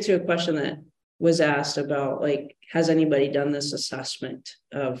related to a question that was asked about, like, has anybody done this assessment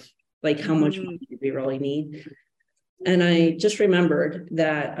of like how much money do we really need? And I just remembered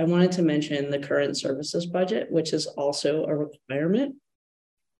that I wanted to mention the current services budget, which is also a requirement.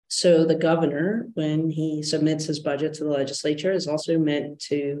 So the governor, when he submits his budget to the legislature, is also meant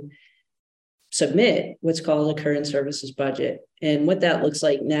to submit what's called a current services budget. And what that looks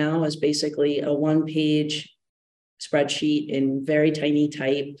like now is basically a one-page spreadsheet in very tiny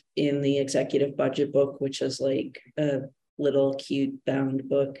type in the executive budget book, which is like a little cute bound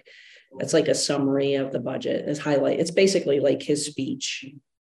book. It's like a summary of the budget. It's basically like his speech,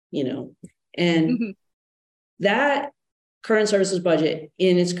 and that current services budget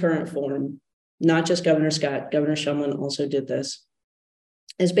in its current form, not just Governor Scott, Governor Shumlin also did this,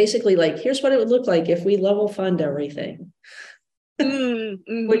 is basically like, here's what it would look like if we level fund everything, which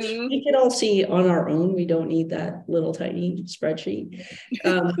we could all see on our own. We don't need that little tiny spreadsheet.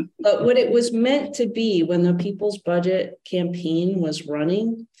 But what it was meant to be when the People's Budget campaign was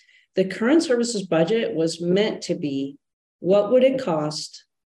running, the current services budget was meant to be, what would it cost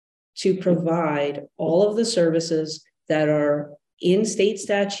to provide all of the services that are in state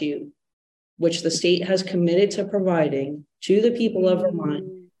statute, which the state has committed to providing to the people of Vermont,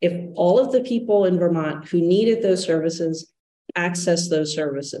 if all of the people in Vermont who needed those services access those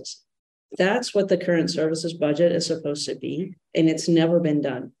services. That's what the current services budget is supposed to be, and it's never been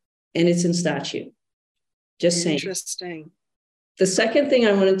done, and it's in statute. Just saying. Interesting. The second thing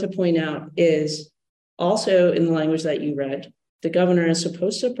I wanted to point out is also in the language that you read, the governor is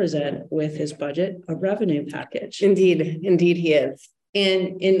supposed to present with his budget a revenue package. Indeed he is.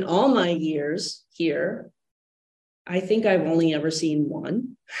 And in all my years here, I think I've only ever seen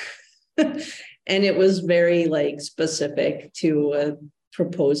one. And it was very specific to a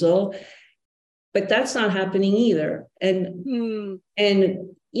proposal, but that's not happening either. And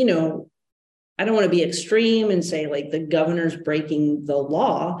I don't want to be extreme and say the governor's breaking the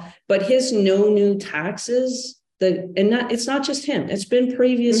law, but his no new taxes, it's not just him, it's been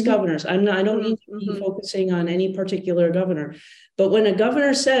previous governors. I don't need to be focusing on any particular governor, but when a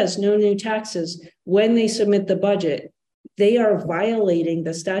governor says no new taxes, when they submit the budget, they are violating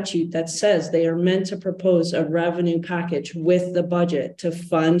the statute that says they are meant to propose a revenue package with the budget to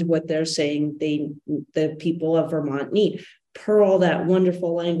fund what they're saying the people of Vermont need, per all that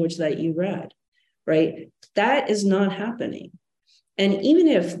wonderful language that you read, right? That is not happening. And even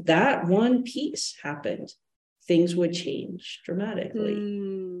if that one piece happened, things would change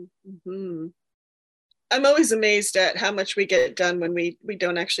dramatically. I'm always amazed at how much we get done when we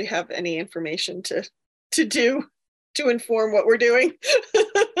don't actually have any information to inform what we're doing.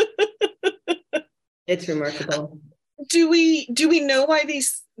 It's remarkable. Do we know why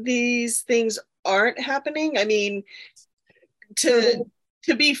these things aren't happening? I mean, to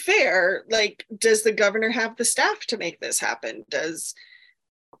be fair, does the governor have the staff to make this happen?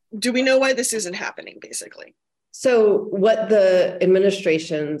 Do we know why this isn't happening, basically? So what the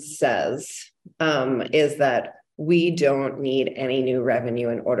administration says is that we don't need any new revenue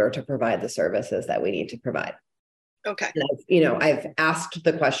in order to provide the services that we need to provide. Okay. And I've asked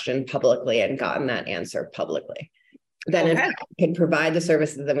the question publicly and gotten that answer publicly. Then in fact, we can provide the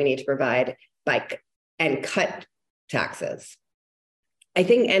services that we need to provide and cut taxes. I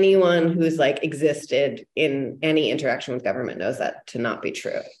think anyone who's existed in any interaction with government knows that to not be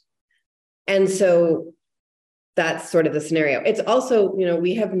true. And so that's sort of the scenario. It's also,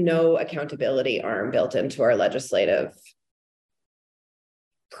 we have no accountability arm built into our legislative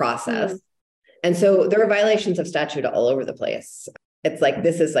process. And so there are violations of statute all over the place. It's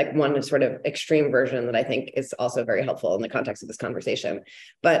this is one sort of extreme version that I think is also very helpful in the context of this conversation.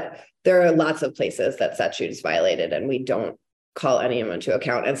 But there are lots of places that statute is violated and we don't call anyone to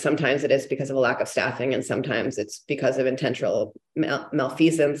account. And sometimes it is because of a lack of staffing, and sometimes it's because of intentional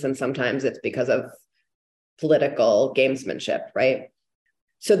malfeasance, and sometimes it's because of political gamesmanship, right?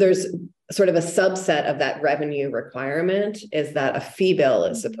 So there's sort of a subset of that revenue requirement is that a fee bill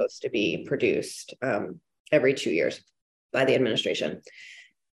is supposed to be produced every 2 years by the administration.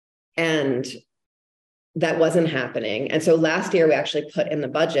 And that wasn't happening. And so last year we actually put in the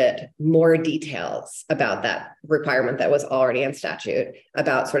budget more details about that requirement that was already in statute,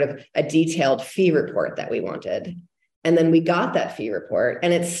 about sort of a detailed fee report that we wanted. And then we got that fee report,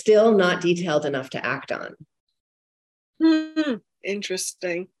 and it's still not detailed enough to act on.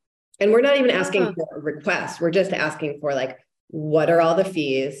 Interesting. And we're not even asking for a request. We're just asking for what are all the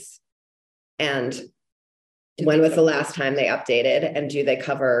fees, and when was the last time they updated, and do they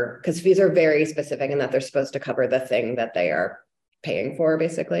cover, because fees are very specific in that they're supposed to cover the thing that they are paying for,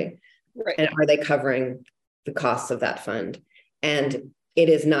 basically. Right. And are they covering the costs of that fund? And it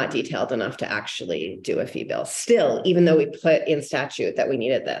is not detailed enough to actually do a fee bill still, even though we put in statute that we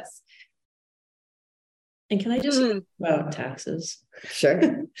needed this. And can I just talk about taxes?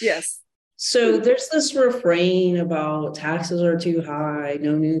 Sure. Yes. So there's this refrain about taxes are too high,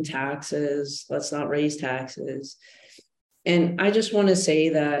 no new taxes, let's not raise taxes. And I just want to say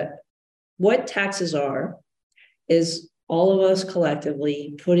that what taxes are is all of us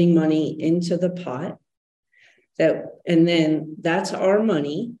collectively putting money into the pot and then that's our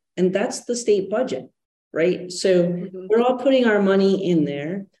money, and that's the state budget, right? So we're all putting our money in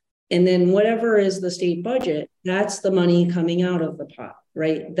there, and then whatever is the state budget, that's the money coming out of the pot,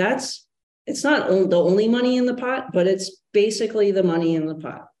 right? It's not the only money in the pot, but it's basically the money in the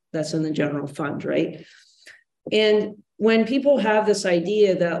pot that's in the general fund, right? And when people have this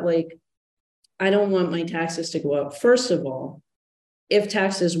idea that, like, I don't want my taxes to go up, first of all, if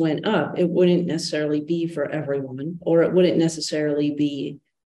taxes went up, it wouldn't necessarily be for everyone, or it wouldn't necessarily be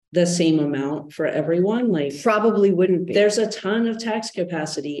the same amount for everyone. Like, probably wouldn't be. There's a ton of tax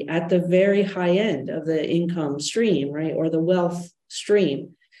capacity at the very high end of the income stream, right? Or the wealth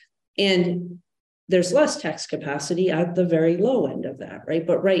stream. And there's less tax capacity at the very low end of that, right?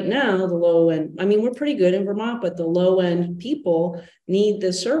 But right now, the low end, I mean, we're pretty good in Vermont, but the low end people need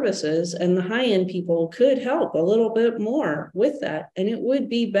the services, and the high end people could help a little bit more with that. And it would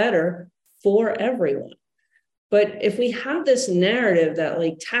be better for everyone. But if we have this narrative that,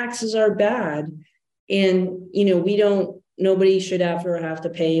 like, taxes are bad and, nobody should ever have to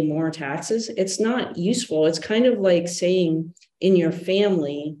pay more taxes, it's not useful. It's kind of like saying in your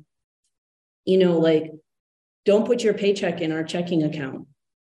family, like, don't put your paycheck in our checking account,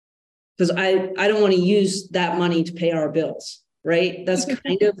 because I don't want to use that money to pay our bills, right? That's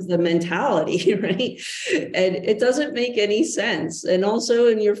kind of the mentality, right? And it doesn't make any sense. And also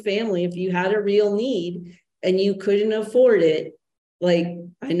in your family, if you had a real need and you couldn't afford it, like,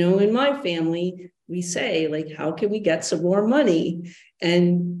 I know in my family, we say, like, how can we get some more money?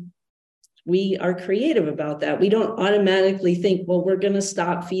 And we are creative about that. We don't automatically think, well, we're going to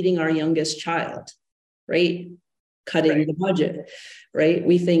stop feeding our youngest child, right? Cutting the budget, right?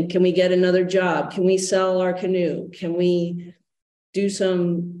 We think, can we get another job? Can we sell our canoe? Can we do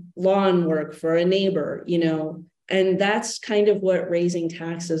some lawn work for a neighbor, And that's kind of what raising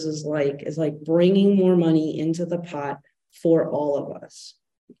taxes is like bringing more money into the pot for all of us.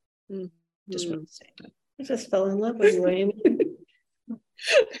 Just want to say that. I just fell in love with you, Amy.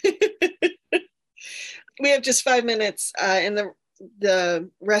 We have just 5 minutes in the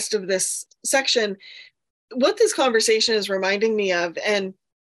rest of this section. What this conversation is reminding me of, and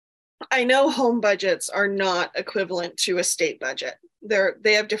I know home budgets are not equivalent to a state budget.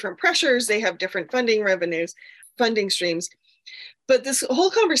 They have different pressures, they have different funding streams. But this whole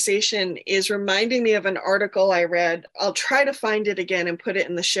conversation is reminding me of an article I read. I'll try to find it again and put it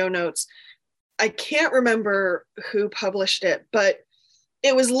in the show notes. I can't remember who published it, but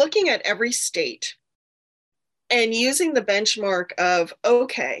it was looking at every state and using the benchmark of,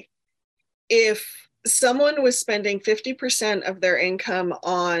 okay, if someone was spending 50% of their income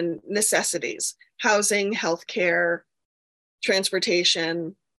on necessities, housing, healthcare,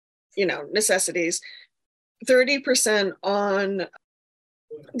 transportation, necessities, 30% on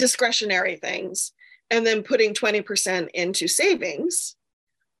discretionary things, and then putting 20% into savings,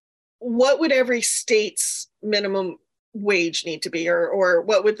 what would every state's minimum wage need to be, or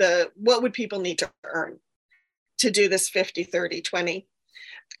what would people need to earn to do this 50, 30, 20?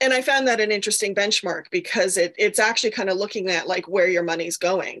 And I found that an interesting benchmark, because it's actually kind of looking at, like, where your money's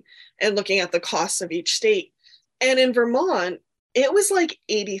going and looking at the costs of each state. And in Vermont, it was like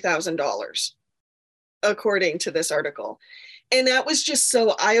 $80,000, according to this article. And that was just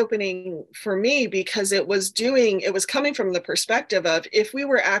so eye-opening for me, because it was coming from the perspective of, if we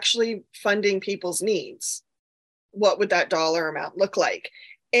were actually funding people's needs, what would that dollar amount look like?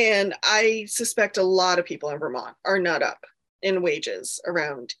 And I suspect a lot of people in Vermont are not up in wages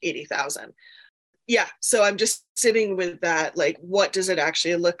around 80,000. Yeah, so I'm just sitting with that, like, what does it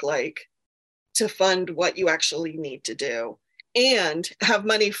actually look like to fund what you actually need to do and have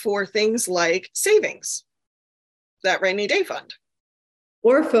money for things like savings, that rainy day fund?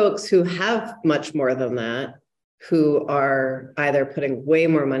 Or folks who have much more than that, who are either putting way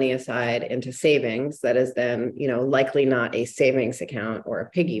more money aside into savings that is then, likely not a savings account or a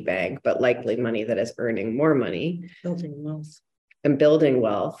piggy bank, but likely money that is earning more money. Building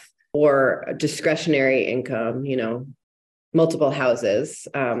wealth, or discretionary income, multiple houses,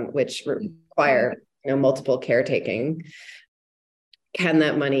 which require, multiple caretaking. Can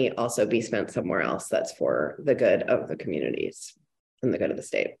that money also be spent somewhere else that's for the good of the communities and the good of the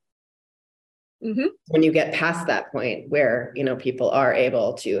state? Mm-hmm. When you get past that point where, people are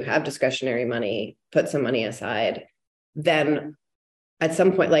able to have discretionary money, put some money aside, then at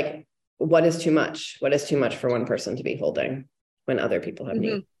some point, like, what is too much? What is too much for one person to be holding when other people have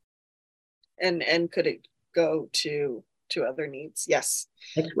need? And could it go to other needs? Yes.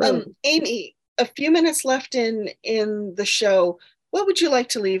 Amy, a few minutes left in the show. What would you like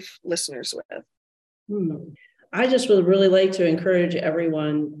to leave listeners with? I just would really like to encourage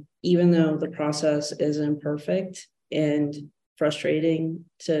everyone even though the process is imperfect and frustrating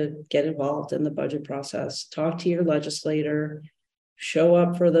to get involved in the budget process. Talk to your legislator, show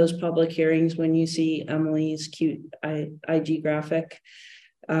up for those public hearings when you see Emily's cute IG graphic.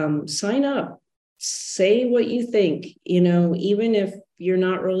 Sign up, say what you think, even if you're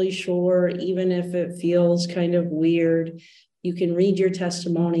not really sure, even if it feels kind of weird, you can read your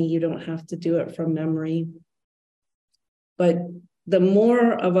testimony. You don't have to do it from memory. But the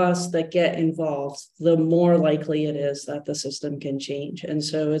more of us that get involved, the more likely it is that the system can change. And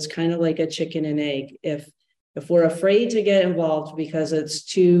so it's kind of like a chicken and egg. If we're afraid to get involved because it's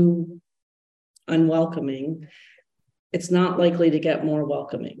too unwelcoming, it's not likely to get more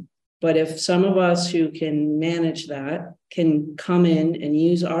welcoming. But if some of us who can manage that can come in and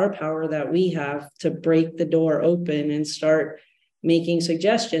use our power that we have to break the door open and start making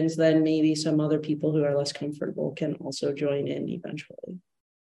suggestions, then maybe some other people who are less comfortable can also join in eventually.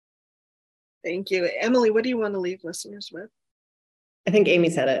 Thank you. Emily, what do you want to leave listeners with? I think Amy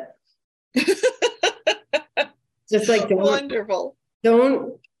said it. Just like, wonderful.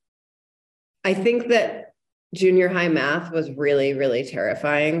 I think that junior high math was really, really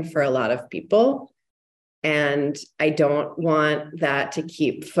terrifying for a lot of people. And I don't want that to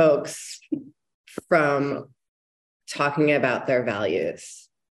keep folks from talking about their values.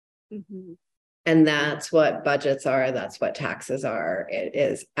 Mm-hmm. And that's what budgets are. That's what taxes are. It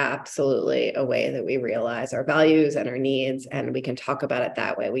is absolutely a way that we realize our values and our needs, and we can talk about it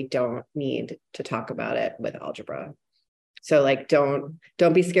that way. We don't need to talk about it with algebra. So like, don't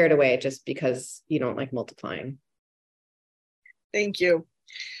be scared away just because you don't like multiplying. Thank you.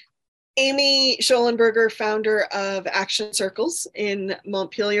 Amy Shollenberger, founder of Action Circles in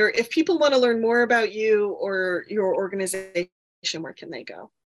Montpelier. If people want to learn more about you or your organization, where can they go?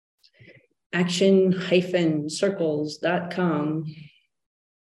 action-circles.com.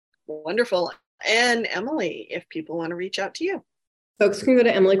 Wonderful. And Emily, if people want to reach out to you. Folks can go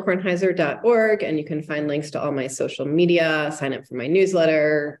to emilykornheiser.org and you can find links to all my social media, sign up for my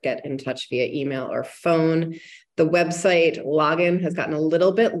newsletter, get in touch via email or phone. The website login has gotten a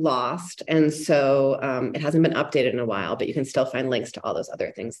little bit lost, and so it hasn't been updated in a while, but you can still find links to all those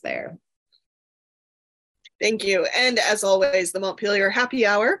other things there. Thank you. And as always, the Montpelier Happy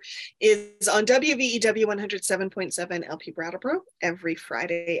Hour is on WVEW 107.7 LP Brattleboro every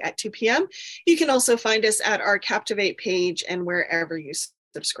Friday at 2 p.m. You can also find us at our Captivate page and wherever you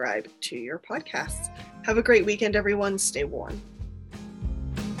subscribe to your podcasts. Have a great weekend, everyone. Stay warm.